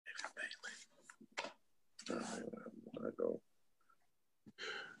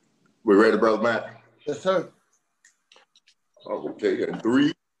We ready, Brother Matt? Yes, sir. Okay, and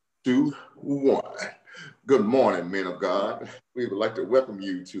 3, 2, 1. Good morning, men of God. We would like to welcome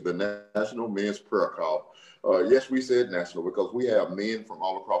you to the National Men's Prayer Call. Yes, we said national because we have men from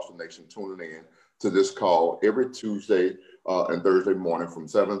all across the nation tuning in to this call every Tuesday and Thursday morning from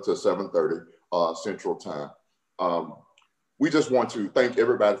 7 to 7:30 Central Time. We just want to thank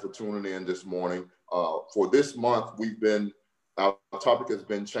everybody for tuning in this morning. For this month, our topic has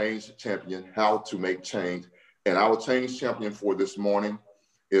been Change Champion, how to make change. And our change champion for this morning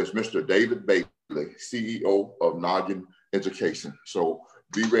is Mr. David Bailey, CEO of Noggin Education. So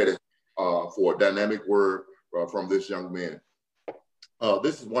be ready for a dynamic word from this young man.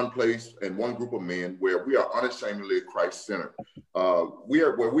 This is one place and one group of men where we are unashamedly Christ-centered. We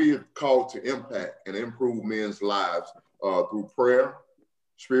are called to impact and improve men's lives through prayer,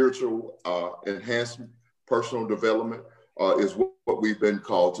 spiritual enhancement, personal development is what we've been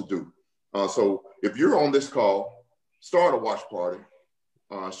called to do. So if you're on this call, start a watch party,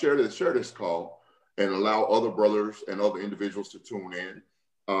 share this call, and allow other brothers and other individuals to tune in.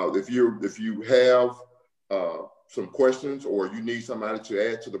 If you have some questions or you need somebody to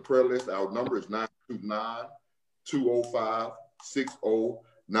add to the prayer list, our number is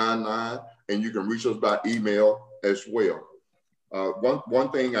 929-205-6099, and you can reach us by email as well.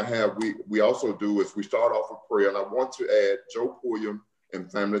 One thing we also do is we start off with prayer, and I want to add Joe Pulliam and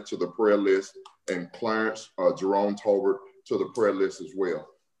family to the prayer list, and Clarence Jerome Tolbert to the prayer list as well.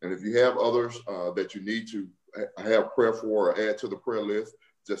 And if you have others that you need to have prayer for or add to the prayer list,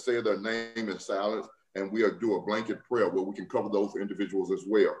 just say their name in silence, and we'll do a blanket prayer where we can cover those individuals as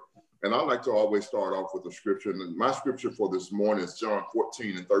well. And I like to always start off with the scripture, and my scripture for this morning is John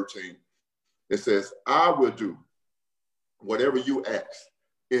 14:13. It says, "I will do whatever you ask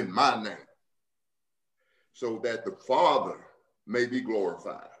in my name, so that the Father may be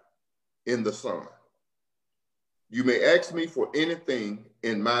glorified in the Son. You may ask me for anything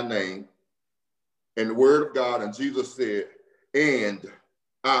in my name." And the word of God, and Jesus said, "And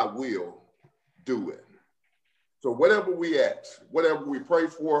I will do it." So whatever we ask, whatever we pray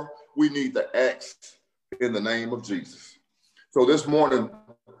for, we need to ask in the name of Jesus. So this morning,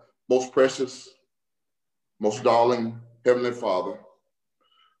 most precious, most darling Heavenly Father,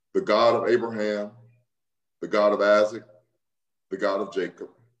 the God of Abraham, the God of Isaac, the God of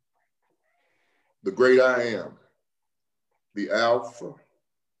Jacob, the great I am, the Alpha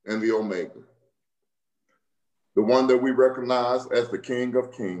and the Omega, the one that we recognize as the King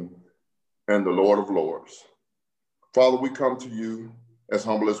of Kings and the Lord of Lords. Father, we come to you as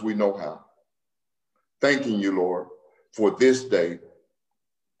humble as we know how, thanking you, Lord, for this day,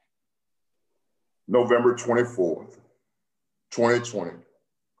 November 24th, 2020,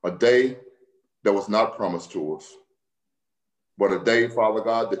 a day that was not promised to us, but a day, Father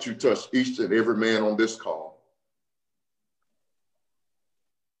God, that you touched each and every man on this call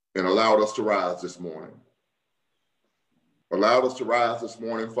and allowed us to rise this morning. Allowed us to rise this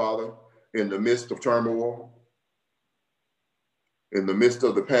morning, Father, in the midst of turmoil, in the midst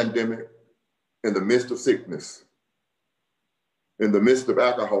of the pandemic, in the midst of sickness, in the midst of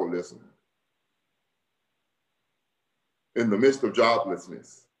alcoholism, in the midst of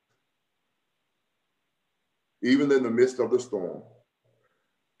joblessness, even in the midst of the storm.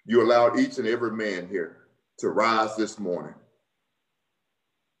 You allowed each and every man here to rise this morning,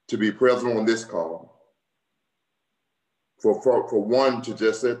 to be present on this call, for one to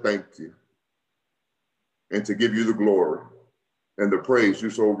just say thank you and to give you the glory and the praise you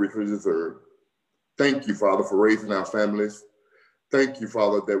so richly deserve. Thank you, Father, for raising our families. Thank you,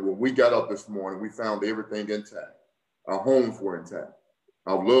 Father, that when we got up this morning, we found everything intact. Our homes were intact.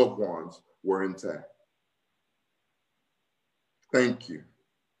 Our loved ones were intact. Thank you.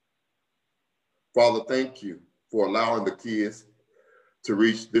 Father, thank you for allowing the kids to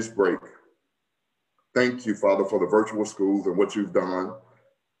reach this break. Thank you, Father, for the virtual schools and what you've done,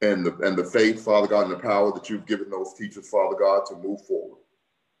 and the faith, Father God, and the power that you've given those teachers, Father God, to move forward.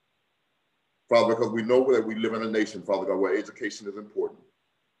 Father, because we know that we live in a nation, Father God, where education is important.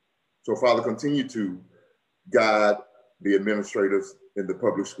 So, Father, continue to guide the administrators in the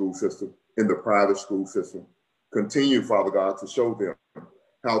public school system, in the private school system. Continue, Father God, to show them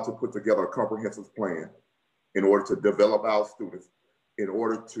how to put together a comprehensive plan in order to develop our students, in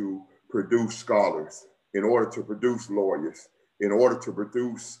order to produce scholars, in order to produce lawyers, in order to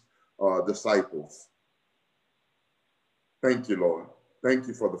produce disciples. Thank you, Lord. Thank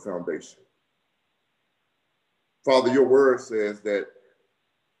you for the foundation. Father, your word says that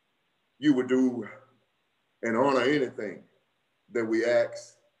you would do and honor anything that we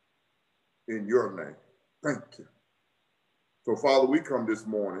ask in your name. Thank you. So, Father, we come this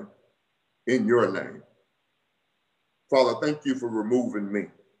morning in your name. Father, thank you for removing me.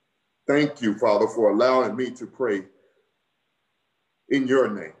 Thank you, Father, for allowing me to pray in your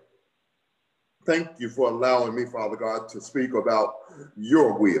name. Thank you for allowing me, Father God, to speak about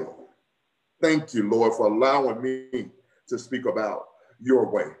your will. Thank you, Lord, for allowing me to speak about your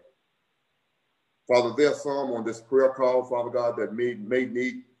way. Father, there's some on this prayer call, Father God, that may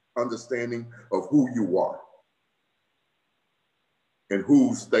need understanding of who you are and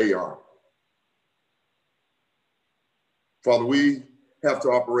whose they are. Father, we have to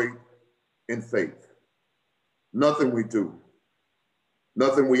operate in faith. Nothing we do,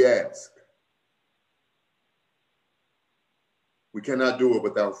 nothing we ask, we cannot do it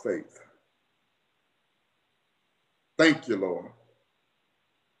without faith. Thank you, Lord,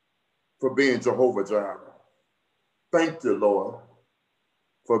 for being Jehovah Jireh. Thank you, Lord,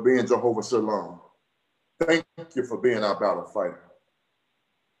 for being Jehovah Shalom. Thank you for being our battle fighter.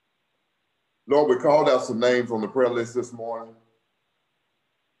 Lord, we called out some names on the prayer list this morning.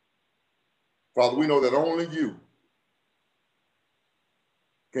 Father, we know that only you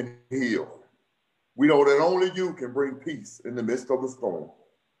can heal. We know that only you can bring peace in the midst of the storm.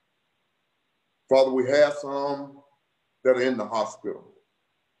 Father, we have some that are in the hospital.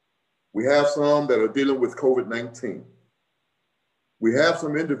 We have some that are dealing with COVID-19. We have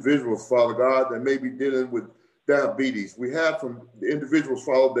some individuals, Father God, that may be dealing with diabetes. We have some individuals,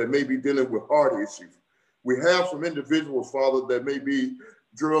 Father, that may be dealing with heart issues. We have some individuals, Father, that may be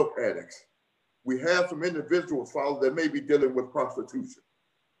drug addicts. We have some individuals, Father, that may be dealing with prostitution.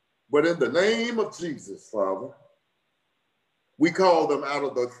 But in the name of Jesus, Father, we call them out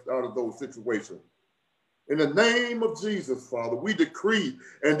of those situations. In the name of Jesus, Father, we decree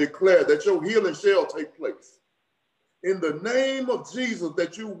and declare that your healing shall take place. In the name of Jesus,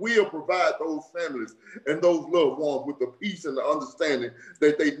 that you will provide those families and those loved ones with the peace and the understanding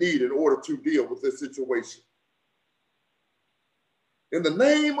that they need in order to deal with this situation. In the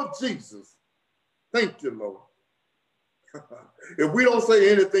name of Jesus, thank you, Lord. If we don't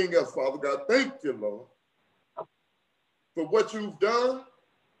say anything else, Father God, thank you, Lord, for what you've done,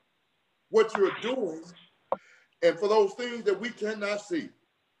 what you're doing, and for those things that we cannot see.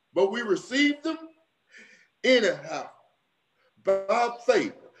 But we receive them anyhow, by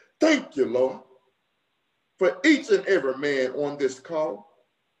faith. Thank you, Lord, for each and every man on this call.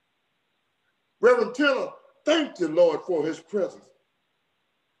 Reverend Tiller, thank you, Lord, for his presence.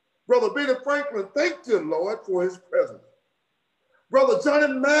 Brother Benny Franklin, thank you, Lord, for his presence. Brother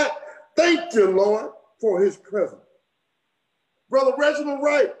Johnny Mack, thank you, Lord, for his presence. Brother Reginald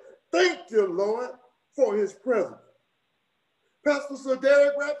Wright, thank you, Lord, for his presence. Pastor Sir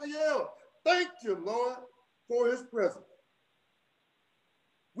Derek Raphael, thank you, Lord, for his presence.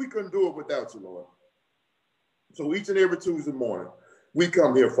 We couldn't do it without you, Lord. So each and every Tuesday morning, we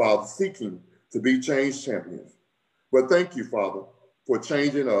come here, Father, seeking to be change champions. But thank you, Father, for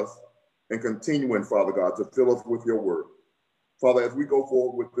changing us and continuing, Father God, to fill us with your word. Father, as we go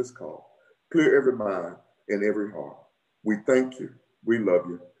forward with this call, clear every mind and every heart. We thank you. We love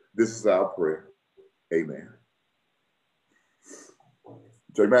you. This is our prayer. Amen.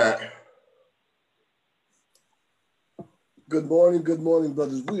 J. Mac. Good morning,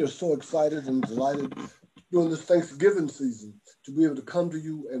 brothers. We are so excited and delighted during this Thanksgiving season to be able to come to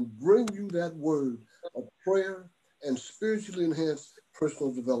you and bring you that word of prayer and spiritually enhanced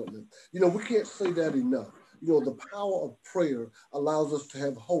personal development. You know, we can't say that enough. You know, the power of prayer allows us to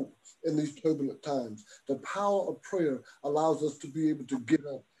have hope in these turbulent times. The power of prayer allows us to be able to get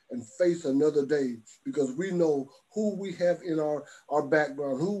up and face another day because we know who we have in our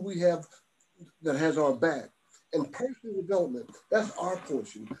background, who we have that has our back. And personal development, that's our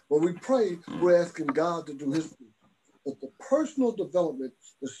portion. When we pray, we're asking God to do his portion. But the personal development,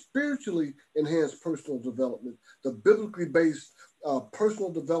 the spiritually enhanced personal development, the biblically based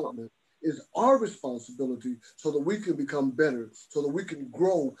personal development is our responsibility so that we can become better, so that we can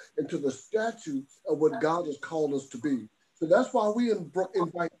grow into the stature of what God has called us to be. So that's why we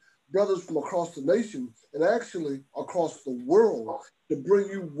invite brothers from across the nation and actually across the world to bring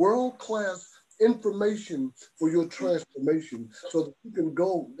you world-class information for your transformation so that you can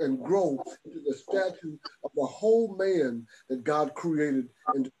go and grow into the stature of the whole man that God created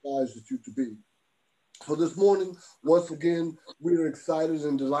and devised you to be. So this morning, once again, we are excited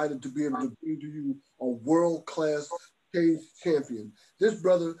and delighted to be able to bring to you a world-class change champion. This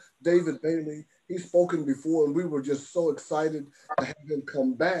brother, David Bailey, he's spoken before, and we were just so excited to have him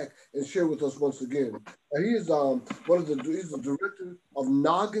come back and share with us once again. He is he's the director of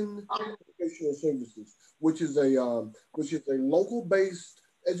Noggin Educational Services, which is a local-based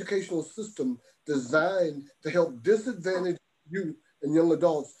educational system designed to help disadvantaged youth and young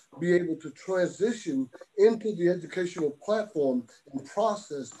adults be able to transition into the educational platform and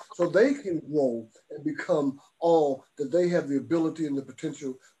process so they can grow and become all that they have the ability and the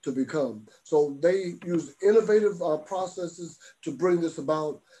potential to become. So they use innovative processes to bring this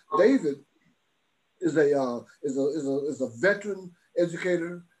about. David is a veteran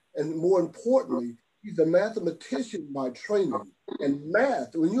educator, and more importantly, he's a mathematician by training. And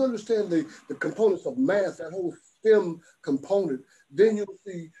math, when you understand the components of math, that whole STEM component, then you'll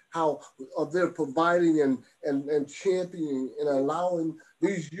see how they're providing and championing and allowing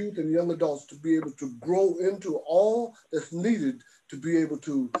these youth and young adults to be able to grow into all that's needed to be able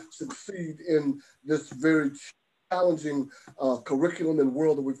to succeed in this very challenging curriculum and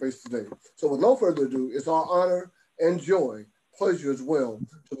world that we face today. So with no further ado, it's our honor and joy, pleasure as well,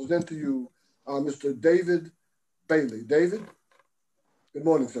 to present to you Mr. David Bailey. David, good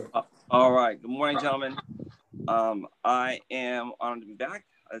morning, sir. All right. Good morning, gentlemen. I am honored to be back.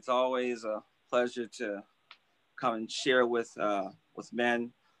 It's always a pleasure to come and share with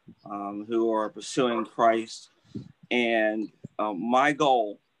men who are pursuing Christ. And my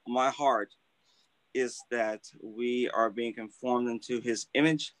goal, my heart, is that we are being conformed into his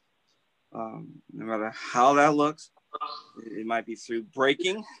image, no matter how that looks. It might be through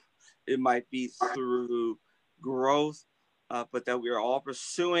breaking, it might be through growth, but that we are all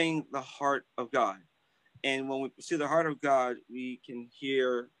pursuing the heart of God. And when we pursue the heart of God, we can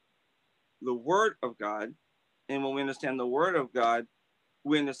hear the word of God. And when we understand the word of God,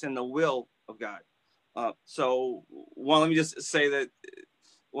 we understand the will of God. So let me just say that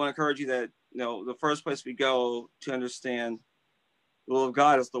I want to encourage you that, the first place we go to understand the will of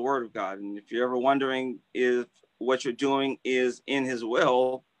God is the word of God. And if you're ever wondering if what you're doing is in his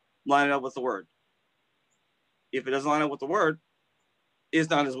will, line it up with the word. If it doesn't line up with the word, it's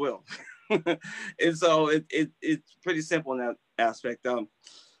not his will. And so it's pretty simple in that aspect.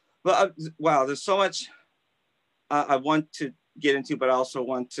 But wow, there's so much I want to get into, but I also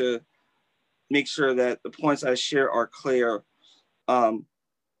want to make sure that the points I share are clear,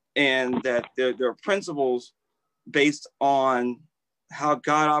 and that there are principles based on how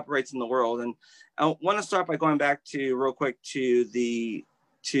God operates in the world. And I want to start by going back to real quick to the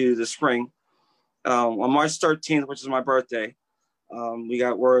spring. On March 13th, which is my birthday, we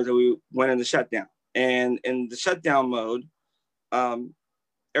got word that we went into shutdown. And in the shutdown mode,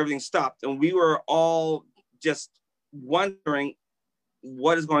 everything stopped. And we were all just wondering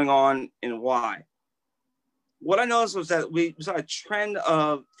what is going on and why. What I noticed was that we saw a trend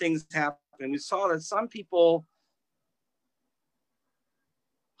of things happening. We saw that some people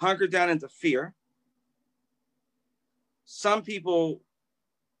hunkered down into fear. Some people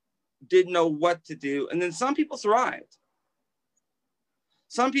didn't know what to do. And then some people thrived.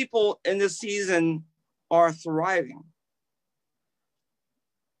 Some people in this season are thriving.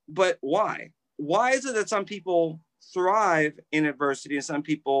 But why? Why is it that some people thrive in adversity and some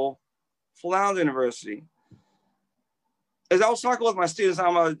people flounder in adversity? As I was talking with my students,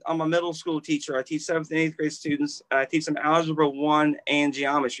 I'm a middle school teacher. I teach 7th and 8th grade students. I teach them Algebra 1 and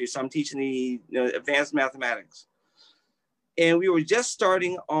geometry. So I'm teaching the advanced mathematics. And we were just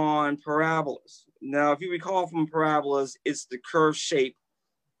starting on parabolas. Now, if you recall from parabolas, it's the curved shape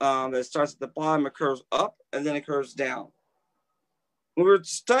that starts at the bottom, it curves up, and then it curves down. We were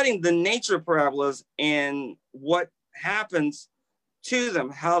studying the nature of parabolas and what happens to them,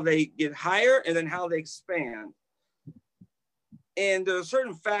 how they get higher and then how they expand. And there are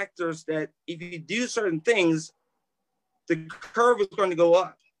certain factors that if you do certain things, the curve is going to go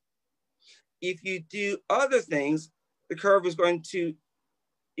up. If you do other things, the curve is going to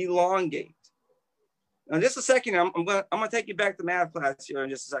elongate. Now, just a second, I'm going to take you back to math class here in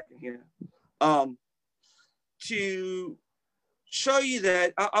just a second here, to show you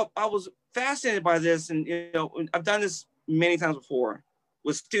that I was fascinated by this, and I've done this many times before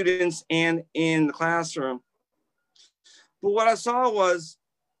with students and in the classroom. But what I saw was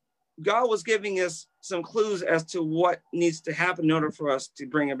God was giving us some clues as to what needs to happen in order for us to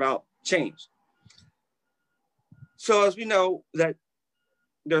bring about change. So as we know that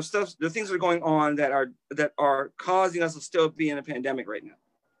there are things that are going on that are causing us to still be in a pandemic right now.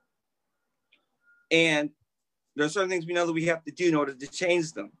 And there are certain things we know that we have to do in order to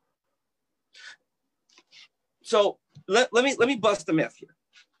change them. So let me bust the myth here.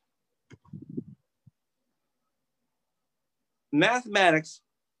 Mathematics,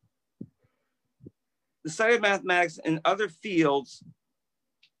 the study of mathematics and other fields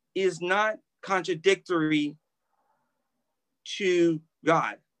is not contradictory to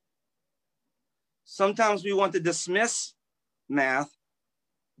God. Sometimes we want to dismiss math,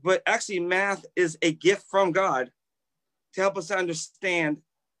 but actually math is a gift from God to help us understand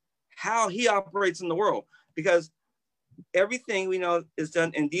how he operates in the world, because everything we know is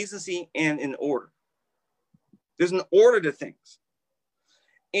done in decency and in order. There's an order to things.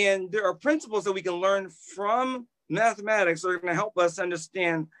 And there are principles that we can learn from mathematics that are going to help us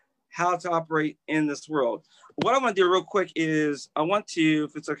understand how to operate in this world. What I want to do real quick is I want to,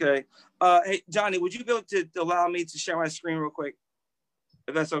 if it's okay, hey, Johnny, would you be able to allow me to share my screen real quick,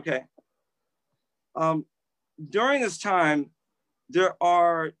 if that's okay? During this time, there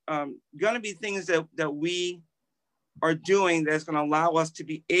are going to be things that we are doing that's going to allow us to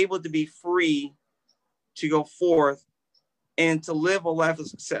be able to be free to go forth and to live a life of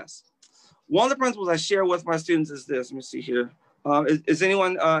success. One of the principles I share with my students is this. Let me see here. Is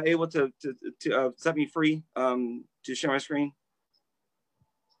anyone able to set me free to share my screen?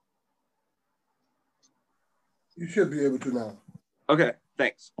 You should be able to now. Okay,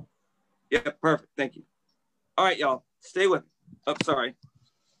 thanks. Yeah, perfect. Thank you. All right, y'all, stay with me. Oh, sorry.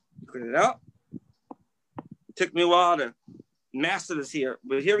 Clear it out. It took me a while to master this here,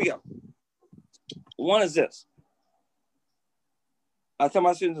 but here we go. One is this. I tell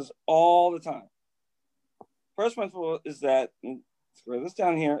my students this all the time. First principle is that, let's write this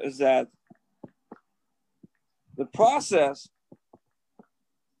down here, is that the process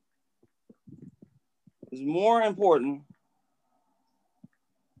is more important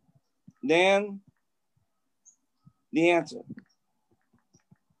than the answer.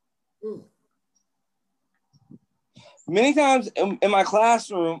 Many times in my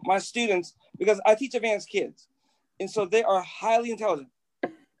classroom, my students, because I teach advanced kids, and so they are highly intelligent.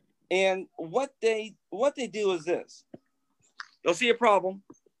 And what they do is this. They'll see a problem,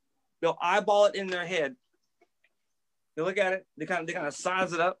 they'll eyeball it in their head. They look at it, they kind of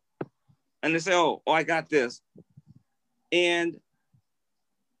size it up, and they say, oh, I got this. And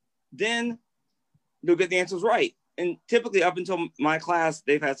then they'll get the answers right. And typically up until my class,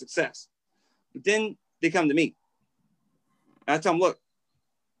 they've had success. But then they come to me. I tell them, look,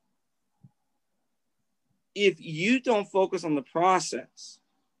 if you don't focus on the process,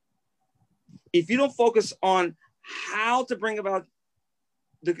 if you don't focus on how to bring about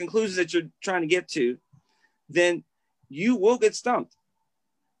the conclusions that you're trying to get to, then you will get stumped.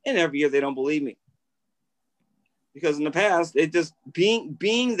 And every year they don't believe me. Because in the past, it just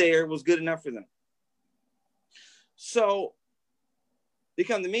being there was good enough for them. So they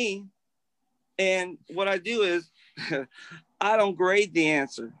come to me, and what I do is I don't grade the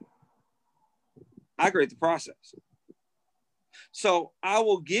answer. I grade the process. So I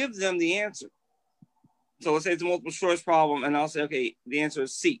will give them the answer. So let's say it's a multiple choice problem, and I'll say, okay, the answer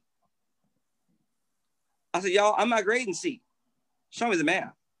is C. I say, y'all, I'm not grading C. Show me the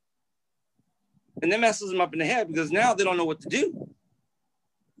math. And that messes them up in the head because now they don't know what to do.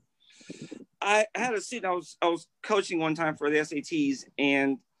 I had a student I was coaching one time for the SATs,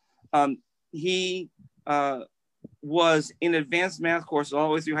 and he was in advanced math courses all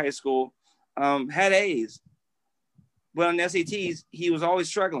the way through high school, had A's, but on the SATs, he was always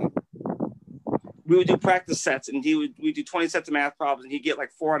struggling. We would do practice sets, and we'd do 20 sets of math problems, and he'd get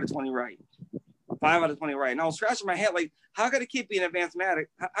like 4 out of 20 right, 5 out of 20 right. And I was scratching my head like, how could a kid be in advanced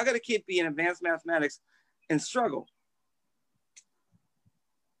advanced mathematics and struggle?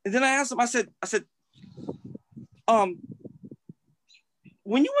 And then I asked him, I said,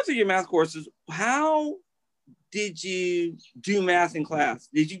 when you went through your math courses, how did you do math in class?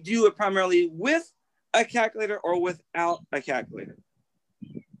 Did you do it primarily with a calculator or without a calculator?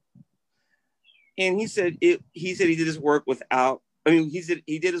 And he said he did his work without,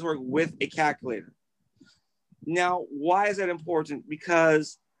 he did his work with a calculator. Now, why is that important?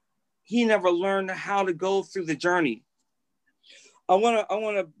 Because he never learned how to go through the journey. I want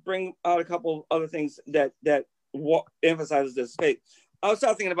to bring out a couple other things that emphasizes this. Okay, I was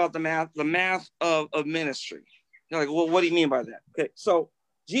start thinking about the math of ministry. You're like, well, what do you mean by that? Okay, so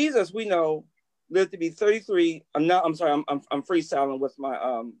Jesus, we know, lived to be 33. I'm freestyling with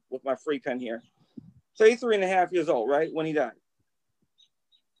my free pen here. 33 and a half years old, right, when he died.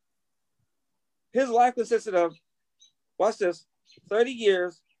 His life consisted of, watch this, 30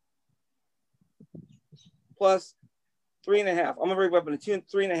 years plus 3.5. I'm gonna break it up into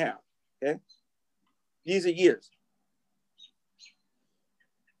 3.5. Okay, these are years.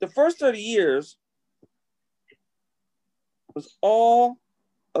 The first 30 years was all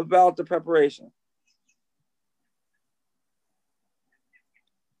about the preparation.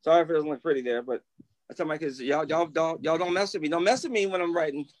 Sorry if it doesn't look pretty there, but I tell my kids, y'all don't mess with me. Don't mess with me when I'm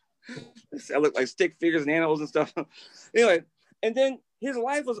writing. I look like stick figures and animals and stuff. Anyway, and then his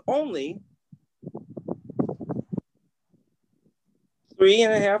life was only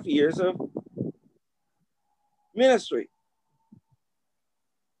 3.5 years of ministry.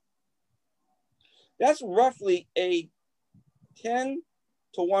 That's roughly a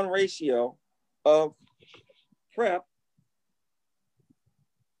 10-to-1 ratio of prep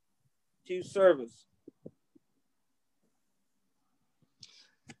to service.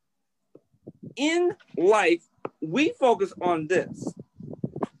 In life, we focus on this.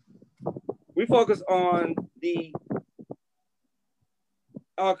 We focus on the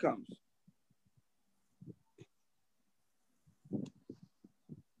outcomes.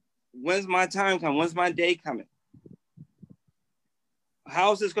 When's my time coming? When's my day coming?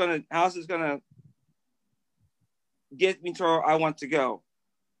 How's this gonna get me to where I want to go?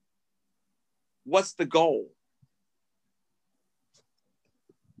 What's the goal?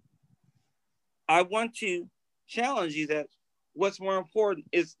 I want to challenge you that what's more important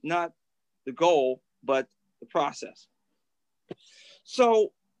is not the goal, but the process.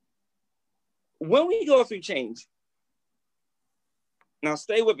 So when we go through change, now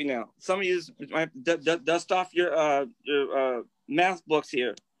stay with me now. Some of you might have to dust off your math books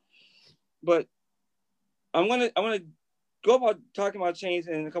here, but I'm gonna go about talking about change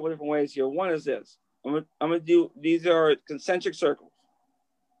in a couple of different ways here. One is this. I'm gonna do, these are concentric circles.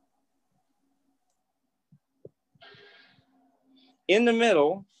 In the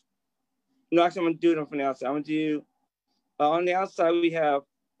middle, no, actually I'm gonna do it from the outside. I'm gonna do, on the outside we have,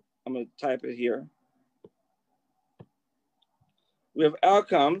 I'm gonna type it here. We have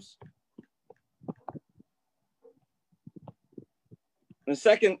outcomes. The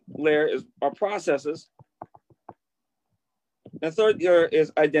second layer is our processes. And the third layer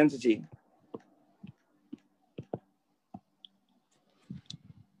is identity.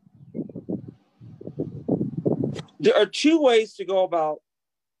 There are two ways to go about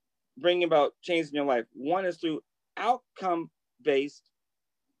bringing about change in your life. One is through outcome-based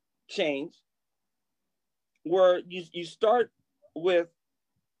change, where you start with,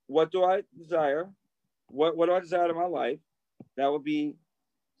 what do I desire? What do I desire in my life? That would be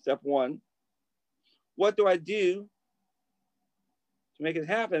step one. What do I do to make it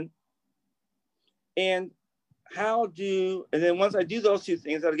happen? And and then once I do those two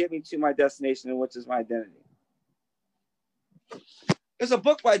things, that'll get me to my destination, which is my identity. There's a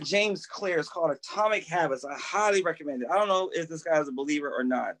book by James Clear. It's called Atomic Habits. I highly recommend it. I don't know if this guy is a believer or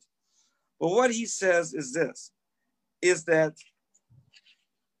not, but what he says is this, is that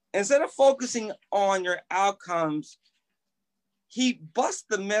instead of focusing on your outcomes, he busts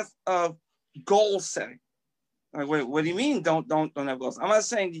the myth of goal setting. Like, what do you mean don't have goals? I'm not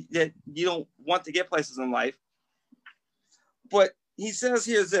saying that you don't want to get places in life, but he says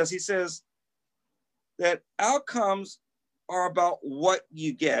here's this. He says that outcomes are about what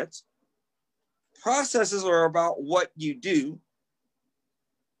you get. Processes are about what you do.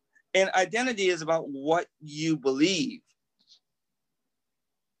 And identity is about what you believe.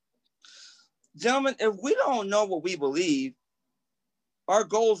 Gentlemen, if we don't know what we believe, our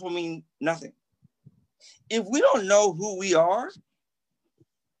goals will mean nothing. If we don't know who we are,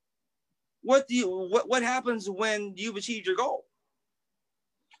 what happens when you've achieved your goal?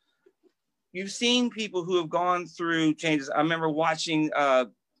 You've seen people who have gone through changes. I remember watching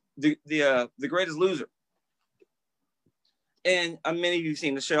the Greatest Loser, and many of you have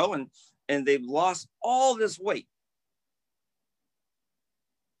seen the show, and they've lost all this weight,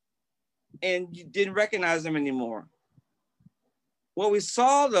 and you didn't recognize them anymore. What we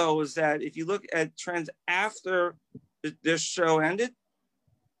saw, though, is that if you look at trends after this show ended,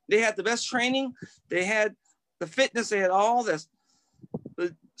 they had the best training, they had the fitness, they had all this.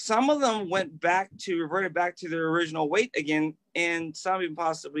 But some of them reverted back to their original weight again, and some even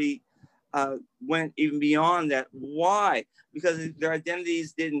possibly went even beyond that. Why? Because their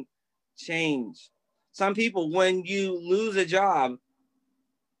identities didn't change. Some people, when you lose a job,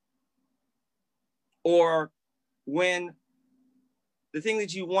 or when the thing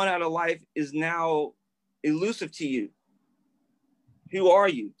that you want out of life is now elusive to you, who are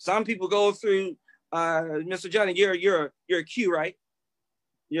you? Some people go through, Mr. Johnny, you're a Q, right?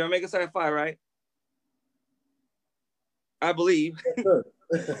 You're a Omega Psi Phi, right? I believe. Yes, sir.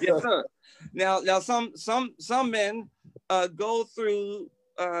 Yes, sir. Now some men go through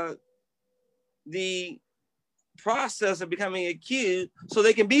the process of becoming a Q so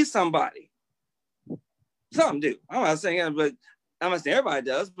they can be somebody. Some do. I'm not saying that, but I'm not saying everybody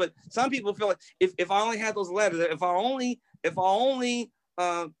does. But some people feel like if I only had those letters, if I only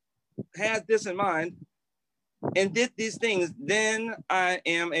had this in mind and did these things, then I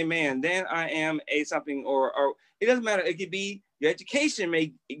am a man. Then I am a something, or it doesn't matter. It could be your education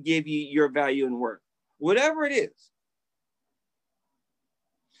may give you your value and worth, whatever it is.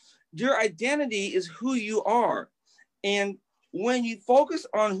 Your identity is who you are. And when you focus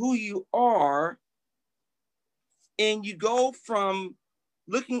on who you are, And you go from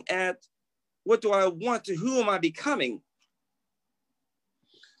looking at what do I want to who am I becoming.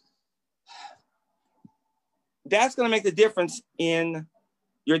 That's going to make the difference in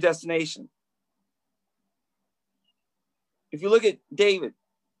your destination. If you look at David,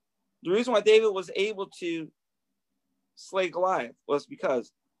 the reason why David was able to slay Goliath was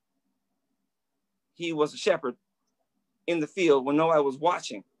because he was a shepherd in the field when nobody was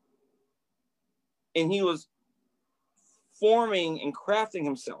watching. And he was forming and crafting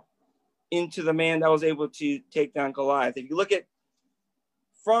himself into the man that was able to take down Goliath. If you look at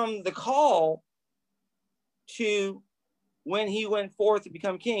from the call to when he went forth to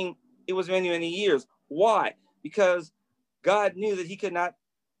become king, it was many, many years. Why? Because God knew that he could not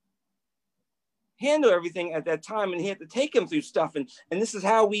handle everything at that time, and he had to take him through stuff. And this is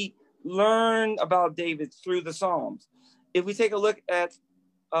how we learn about David, through the Psalms. If we take a look at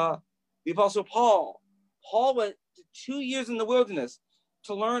the Apostle Paul went 2 years in the wilderness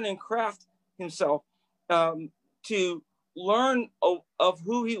to learn and craft himself, to learn of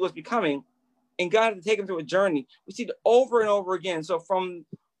who he was becoming, and God had to take him through a journey. We see it over and over again. So from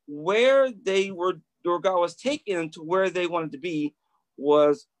where God was taking them to where they wanted to be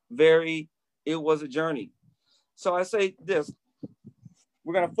it was a journey. So I say this,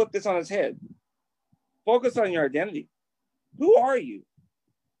 we're going to flip this on its head. Focus on your identity. Who are you?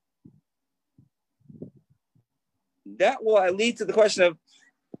 That will lead to the question of,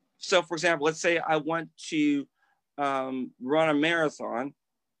 so for example, let's say I want to run a marathon.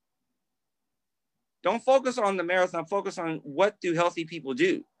 Don't focus on the marathon, focus on what do healthy people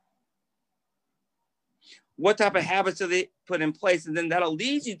do? What type of habits do they put in place? And then that'll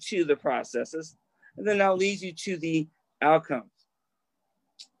lead you to the processes, and then that'll lead you to the outcomes.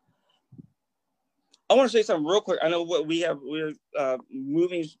 I want to say something real quick. I know what we're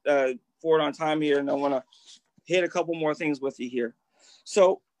moving forward on time here, and I want to hit a couple more things with you here.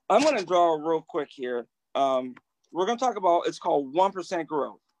 So I'm going to draw real quick here. We're going to talk about, it's called 1%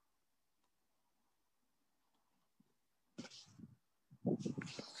 growth.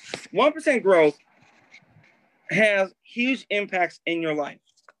 1% growth has huge impacts in your life.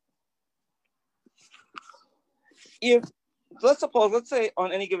 Let's say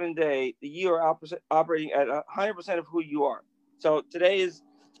on any given day, you are operating at 100% of who you are. So today is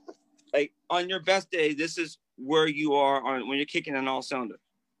like on your best day, this is where you are when you're kicking in all cylinders.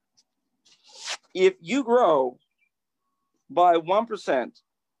 If you grow by 1%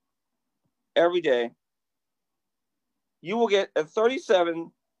 every day, you will get a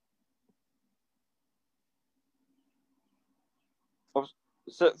 37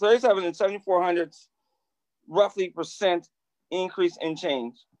 and 7/400 roughly percent increase in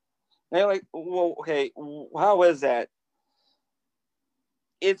change. And you're like, well, okay, how is that?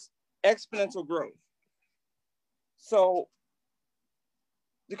 It's exponential growth. So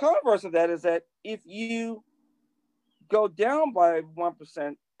the converse of that is that if you go down by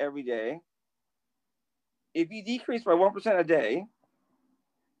 1% every day, if you decrease by 1% a day,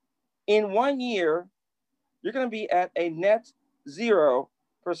 in 1 year, you're going to be at a net 0%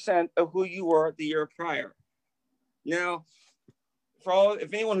 of who you were the year prior. Now,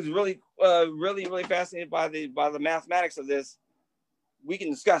 if anyone who's really fascinated by the mathematics of this, we can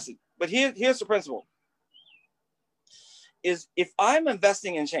discuss it. But here's the principle: is if I'm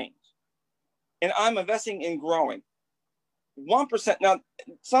investing in change and I'm investing in growing, 1%. Now,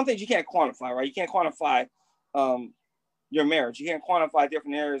 some things you can't quantify, right? You can't quantify your marriage. You can't quantify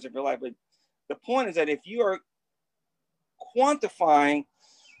different areas of your life. But the point is that if you are quantifying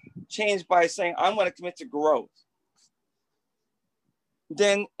change by saying, I'm going to commit to growth,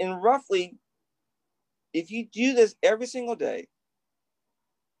 then in roughly, if you do this every single day,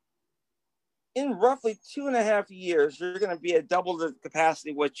 in roughly 2.5 years, you're going to be at double the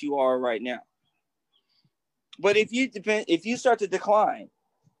capacity of what you are right now. But if you start to decline,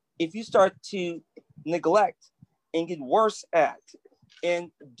 if you start to neglect and get worse at,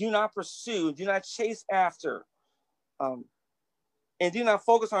 and do not pursue, do not chase after, and do not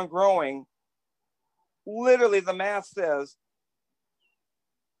focus on growing, literally the math says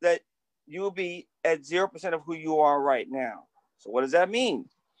that you will be at 0% of who you are right now. So what does that mean?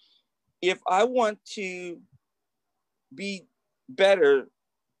 If I want to be better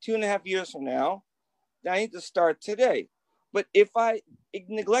 2.5 years from now, then I need to start today. But if I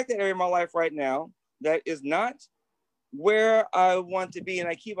neglect that area of my life right now, that is not where I want to be, and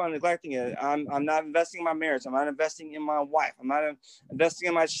I keep on neglecting it. I'm not investing in my marriage. I'm not investing in my wife. I'm not investing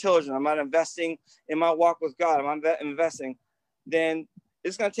in my children. I'm not investing in my walk with God. I'm not investing. Then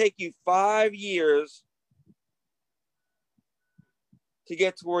it's going to take you 5 years to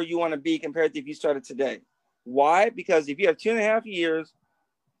get to where you want to be compared to if you started today. Why? Because if you have 2.5 years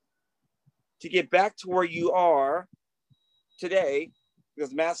to get back to where you are today,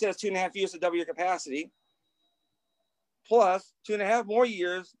 because math says 2.5 years to double your capacity, plus 2.5 more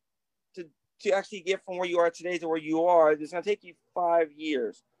years to actually get from where you are today to where you are, it's going to take you 5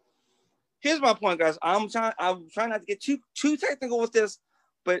 years. Here's my point, guys. I'm trying not to get too technical with this,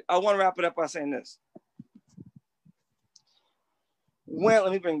 but I want to wrap it up by saying this.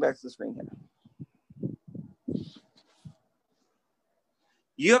 Let me bring back to the screen here.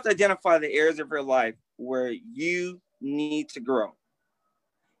 You have to identify the areas of your life where you need to grow.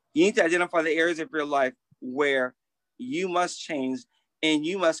 You need to identify the areas of your life where you must change, and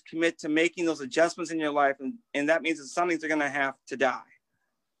you must commit to making those adjustments in your life. And that means that some things are going to have to die.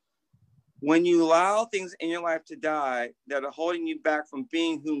 When you allow things in your life to die that are holding you back from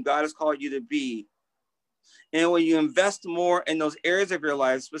being whom God has called you to be, and when you invest more in those areas of your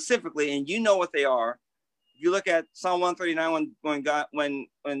life specifically, and you know what they are, you look at Psalm 139 when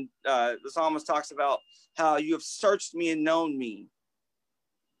the psalmist talks about how you have searched me and known me.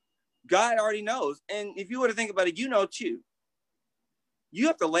 God already knows. And if you were to think about it, you know too. You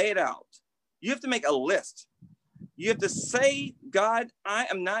have to lay it out. You have to make a list. You have to say, God, I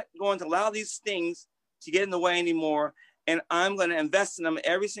am not going to allow these things to get in the way anymore, and I'm going to invest in them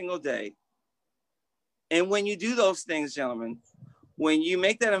every single day. And when you do those things, gentlemen, when you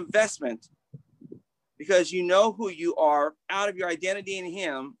make that investment, because you know who you are out of your identity in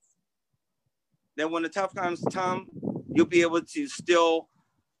Him, then when the tough times come, you'll be able to still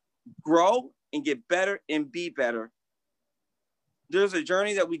grow and get better and be better. There's a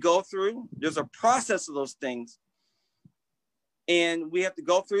journey that we go through. There's a process of those things. And we have to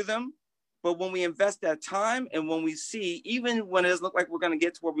go through them. But when we invest that time, and when we see, even when it doesn't look like we're going to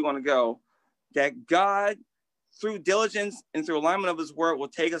get to where we want to go, that God, through diligence and through alignment of His word, will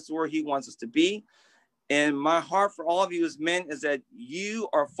take us to where He wants us to be. And my heart for all of you as men is that you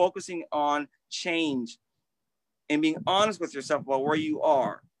are focusing on change and being honest with yourself about where you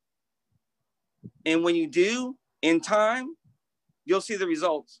are. And when you do, in time, you'll see the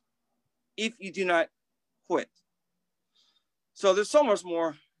results if you do not quit. So there's so much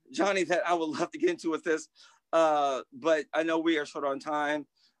more, Johnny, that I would love to get into with this, but I know we are short on time.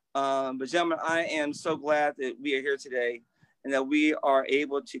 But gentlemen, I am so glad that we are here today and that we are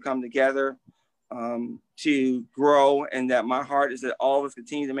able to come together to grow, and that my heart is that all of us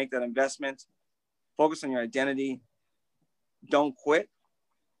continue to make that investment, focus on your identity, don't quit,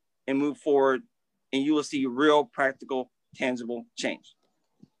 and move forward, and you will see real, practical, tangible change.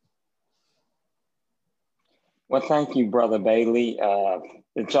 Well, thank you, Brother Bailey.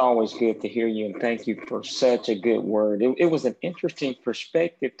 It's always good to hear you, and thank you for such a good word. It was an interesting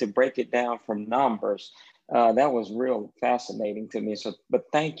perspective to break it down from numbers. That was real fascinating to me. So, but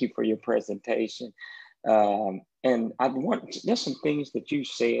thank you for your presentation. And I want just some things that you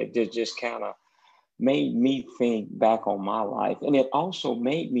said that just kind of made me think back on my life, and it also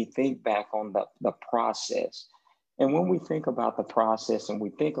made me think back on the process. And when we think about the process and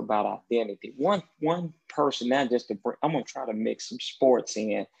we think about identity, one person, now just to bring, I'm going to try to mix some sports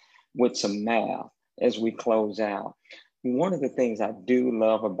in with some math as we close out. One of the things I do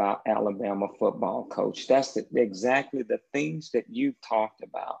love about Alabama football coach, that's exactly the things that you talked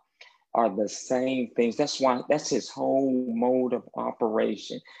about are the same things. That's his whole mode of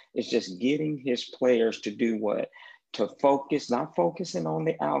operation. It's just getting his players to do what? To focus, not focusing on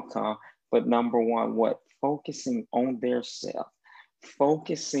the outcome, but number one, what? Focusing on their self,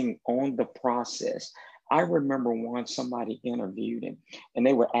 focusing on the process. I remember once somebody interviewed him and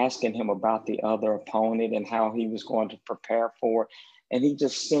they were asking him about the other opponent and how he was going to prepare for it. And he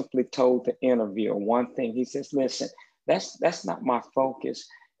just simply told the interviewer one thing. He says, listen, that's not my focus.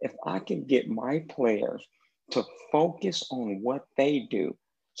 If I can get my players to focus on what they do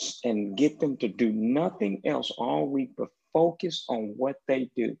and get them to do nothing else all week, but focus on what they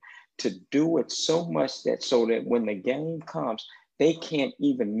do, to do it so much so that when the game comes, they can't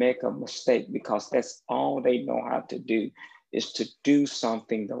even make a mistake, because that's all they know how to do, is to do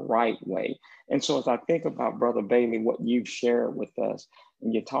something the right way. And so as I think about, Brother Bailey, what you've shared with us,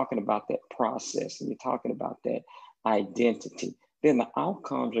 and you're talking about that process and you're talking about that identity, then the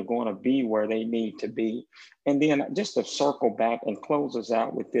outcomes are going to be where they need to be. And then just to circle back and close us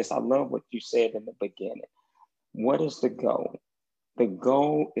out with this, I love what you said in the beginning. What is the goal? The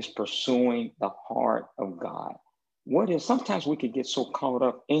goal is pursuing the heart of God. Sometimes we could get so caught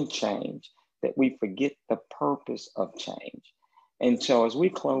up in change that we forget the purpose of change. And so as we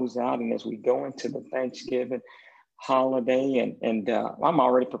close out and as we go into the Thanksgiving holiday, and I'm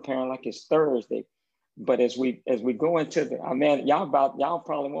already preparing like it's Thursday, but as we go into I'm about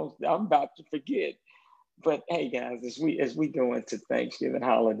to forget. But hey, guys, as we go into Thanksgiving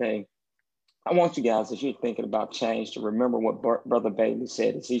holiday, I want you guys, as you're thinking about change, to remember what Brother Bailey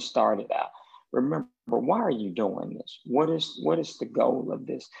said as he started out. Remember, why are you doing this? What is the goal of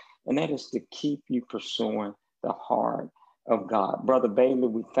this? And that is to keep you pursuing the heart of God. Brother Bailey,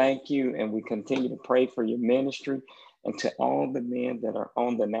 we thank you, and we continue to pray for your ministry. And to all the men that are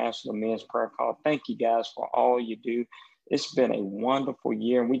on the National Men's Prayer Call, thank you guys for all you do. It's been a wonderful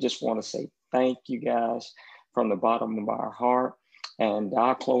year, and we just want to say thank you guys from the bottom of our heart. And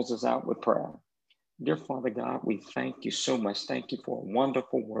I'll close us out with prayer. Dear Father God, we thank you so much. Thank you for a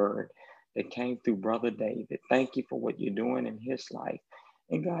wonderful word that came through Brother David. Thank you for what you're doing in his life.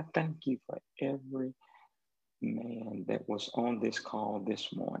 And God, thank you for every man that was on this call this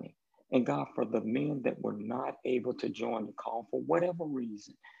morning. And God, for the men that were not able to join the call for whatever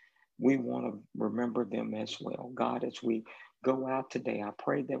reason, we want to remember them as well. God, as we go out today, I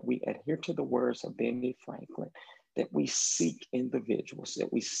pray that we adhere to the words of Benny Franklin, that we seek individuals,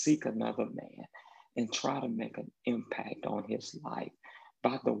 that we seek another man and try to make an impact on his life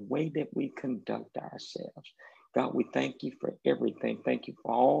by the way that we conduct ourselves. God, we thank you for everything. Thank you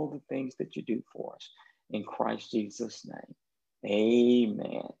for all the things that you do for us. In Christ Jesus' name,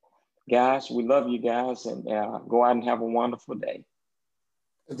 amen. Guys, we love you guys, and go out and have a wonderful day.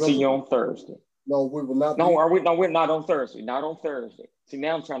 See you on Thursday. No, we will not. No, we're not on Thursday. Not on Thursday. See,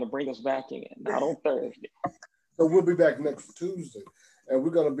 now I'm trying to bring us back in. Not on Thursday. So we'll be back next Tuesday, and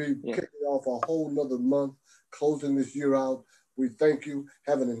we're going to be kicking off a whole nother month, closing this year out. We thank you.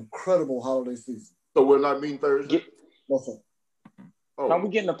 Have an incredible holiday season. So we're not meeting Thursday? No, sir. Oh. No, we're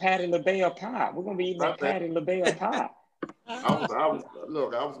getting a Patti LaBelle pie. We're going to be eating that Patti LaBelle pie. I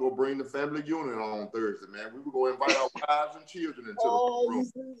was going to bring the family unit on Thursday, man. We were going to invite our wives and children into the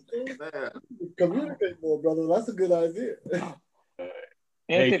room. Man. Communicate more, brother. That's a good idea.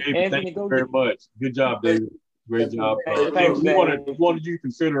 Hey, David, thank you very much. Good job, David. Great job. Thanks, we wanted you to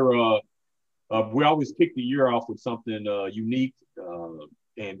consider, we always kick the year off with something unique,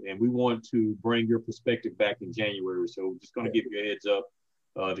 and we want to bring your perspective back in January. So we're just going to give you a heads up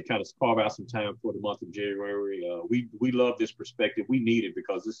to kind of carve out some time for the month of January. We love this perspective. We need it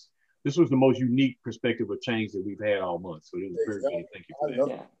because this was the most unique perspective of change that we've had all month. So it was very good. Thank you for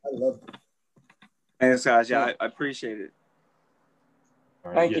that. I love it. Thanks, guys. Yeah, I appreciate it.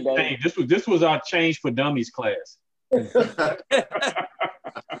 All right, Thank you, Dave. This was our Change for Dummies class.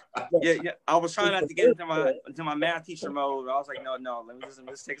 Yeah. I was trying not to get into my math teacher mode. I was like, no. Let me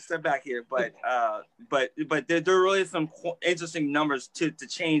just take a step back here. But there are really some interesting numbers to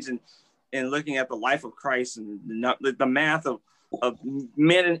change in looking at the life of Christ and the math of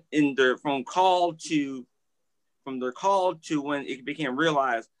men from their call to when it became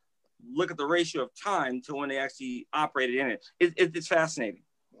realized. Look at the ratio of time to when they actually operated in it. It's fascinating.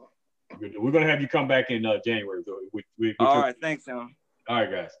 We're going to have you come back in January. All right. Thanks, Sam. All right,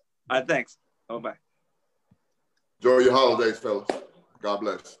 guys. All right. Thanks. Bye. Enjoy your holidays, fellas. God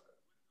bless.